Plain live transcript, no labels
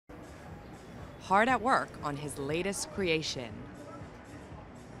hard at work on his latest creation.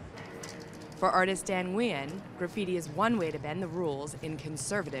 For artist Dan Nguyen, graffiti is one way to bend the rules in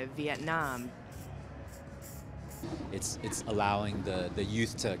conservative Vietnam. It's allowing the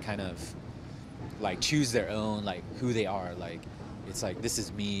youth to kind of like choose their own, like who they are. Like it's like, this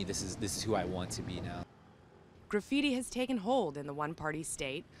is me, this is who I want to be now. Graffiti has taken hold in the one-party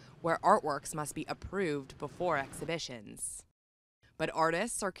state where artworks must be approved before exhibitions. But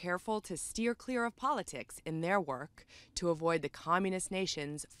artists are careful to steer clear of politics in their work to avoid the communist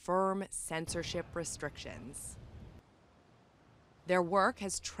nation's firm censorship restrictions. Their work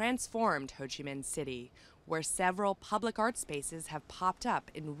has transformed Ho Chi Minh City, where several public art spaces have popped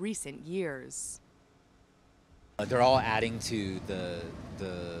up in recent years. They're all adding to the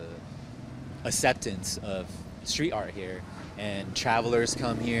acceptance of street art here, and travelers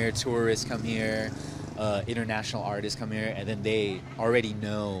come here, tourists come here, international artists come here, and then they already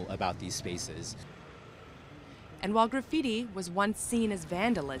know about these spaces. And while graffiti was once seen as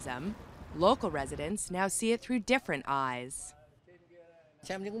vandalism, local residents now see it through different eyes.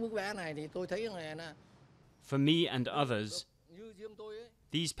 For me and others,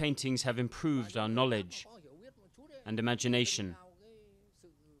 these paintings have improved our knowledge and imagination.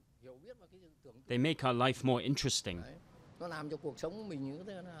 They make our life more interesting.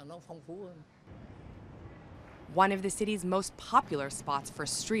 One of the city's most popular spots for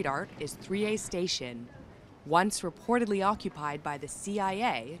street art is 3A Station, once reportedly occupied by the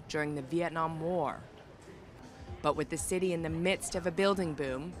CIA during the Vietnam War. But with the city in the midst of a building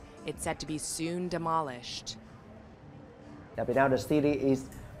boom, it's set to be soon demolished. But now the city is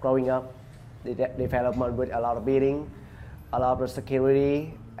growing up, the development with a lot of building, a lot of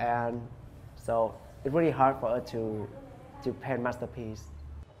security, and so it's really hard for us to paint masterpiece.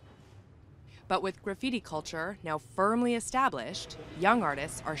 But with graffiti culture now firmly established, young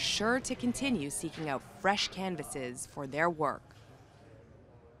artists are sure to continue seeking out fresh canvases for their work.